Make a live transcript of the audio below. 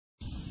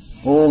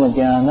Om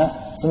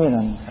Jnana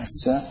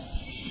Timirantasya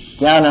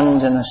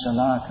Jnananjana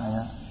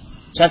Shalakaya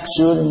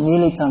Chakshur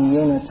Militam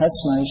Yena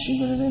Tasmai Shri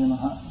Gurave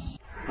Namaha.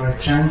 By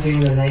chanting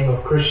the name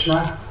of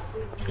Krishna,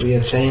 we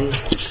attain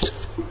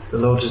the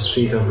lotus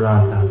feet of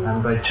Radha.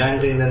 And by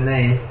chanting the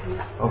name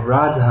of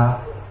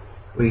Radha,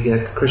 we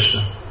get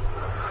Krishna.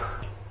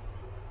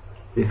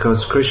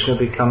 Because Krishna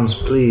becomes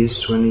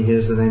pleased when he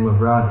hears the name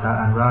of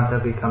Radha, and Radha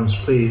becomes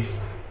pleased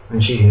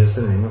when she hears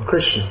the name of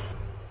Krishna.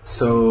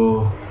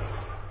 So,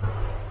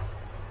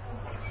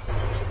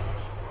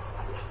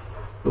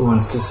 who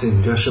wants to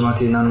sing?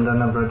 Yashamati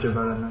Nandana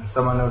Brajabarana.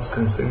 Someone else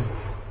can sing.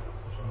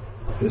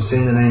 You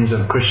sing the names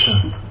of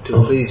Krishna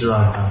to please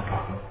Radha.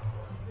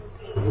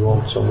 You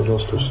want someone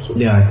else to sing?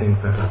 Yeah, I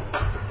think better.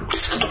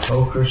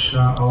 O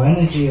Krishna, O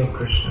energy of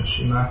Krishna,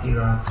 Srimati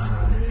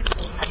Radharani,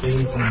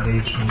 please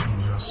engage me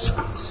in your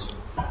service.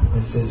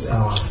 This is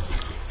our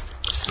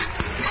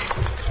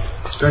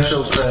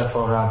special prayer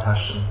for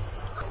Radhastami.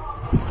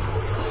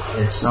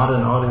 It's not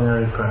an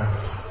ordinary prayer.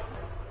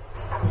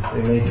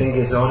 We may think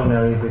it's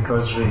ordinary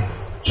because we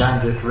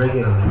chant it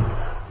regularly,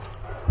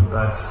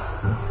 but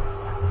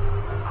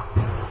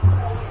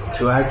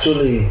to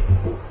actually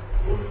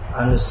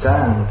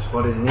understand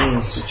what it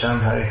means to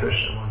chant Hare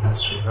Krishna, one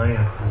has to be very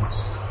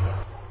advanced.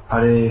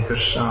 Hare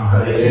Krishna,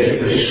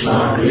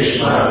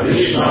 Krishna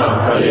Krishna,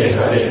 Hare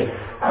Hare,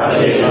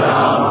 Hare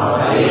Rama,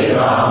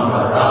 Rama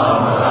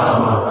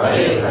Rama,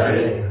 Hare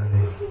Hare.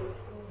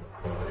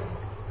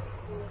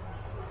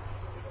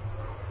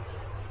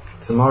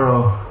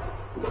 Tomorrow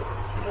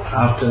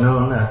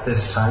afternoon at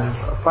this time,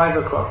 5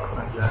 o'clock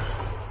like that,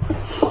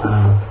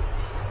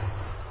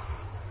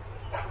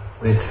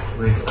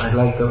 I'd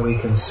like that we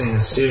can sing a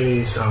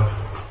series of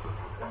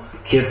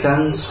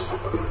kirtans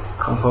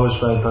composed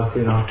by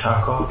Bhaktivinoda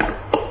Thakur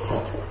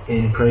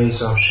in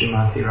praise of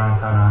Srimati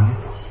Radharani.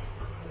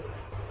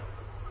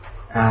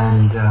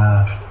 And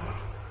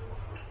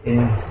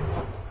in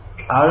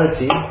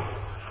Arati,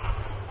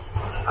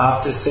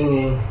 after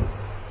singing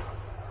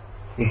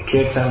the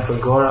kirtan for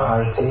Gaura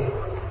Arati,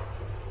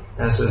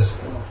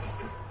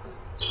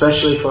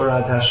 especially for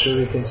Radhastami,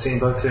 we can sing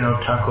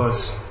Bhaktivinoda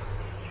Thakur's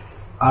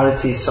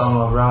Arati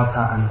song of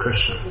Radha and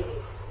Krishna.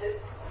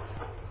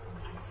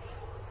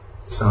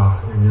 So,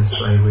 in this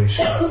way we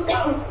shall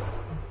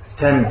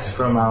attempt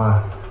from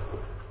our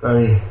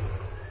very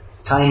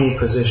tiny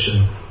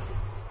position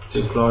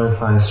to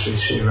glorify Sri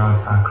Sri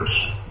Radha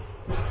Krishna.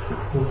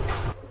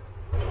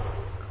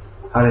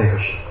 Hare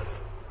Krishna.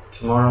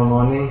 Tomorrow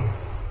morning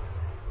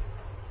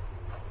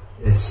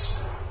is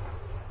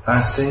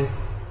fasting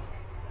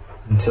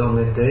until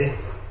midday,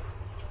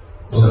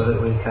 so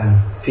that we can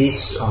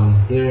feast on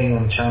hearing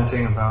and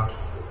chanting about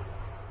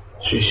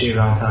Sri Sri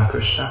Radha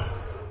Krishna.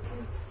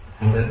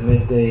 And at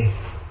midday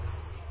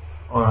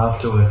or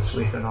afterwards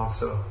we can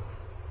also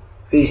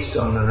feast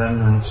on the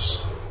remnants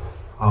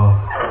of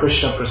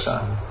Krishna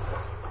Prasad.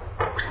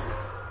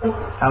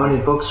 How many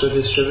books were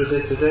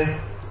distributed today?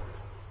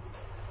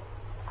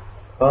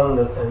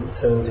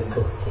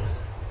 172.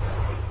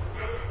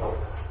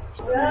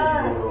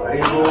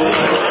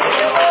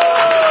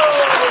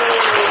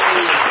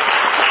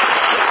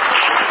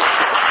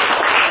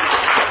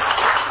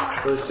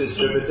 Who's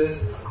distributed?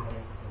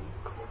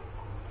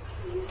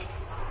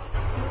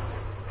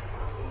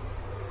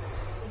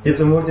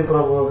 Yedamurti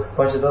Prabhu,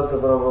 Pachadatta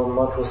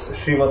Prabhu,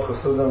 Sri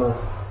Madhusudana,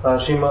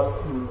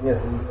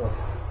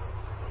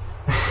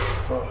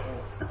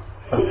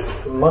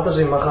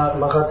 Mataji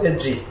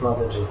Mahatedji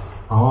Mataji.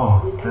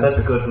 Oh, that's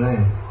a good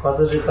name.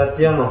 Mataji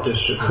Katyana.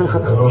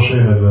 Хорошее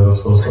имя для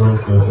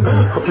распространения языка.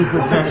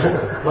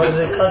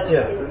 Mataji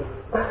Katya.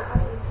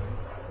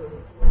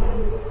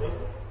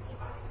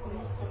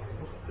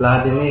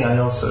 Vladimir, I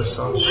also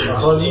saw.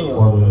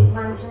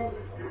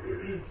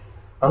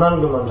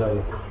 Ananda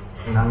Manjari.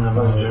 Ananda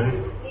Manjari.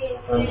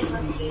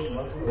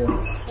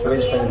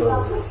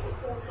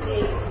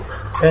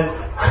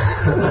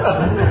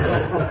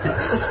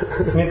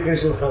 Smith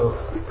Krishna Prabhu.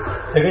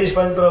 Jagadish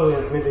Pani Prabhu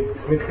and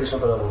Smith Krishna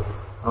Prabhu.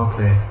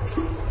 Okay.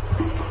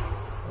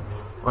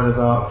 What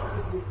about?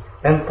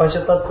 And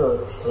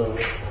Panchatattva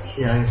Prabhu.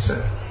 Yeah, you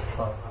said.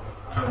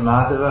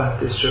 Madhava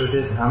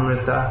distributed,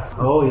 Amrita.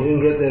 Oh, you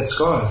didn't get their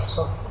scores.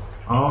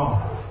 Oh.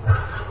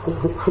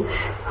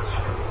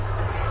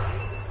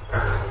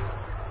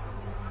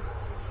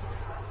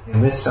 You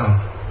missed some.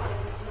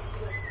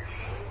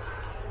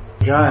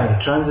 Jai,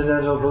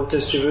 Transcendental Book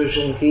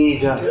Distribution Ki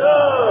Jai.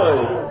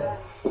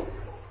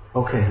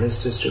 Okay, let's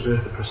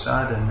distribute the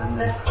prasad and then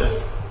there's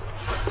just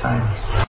time.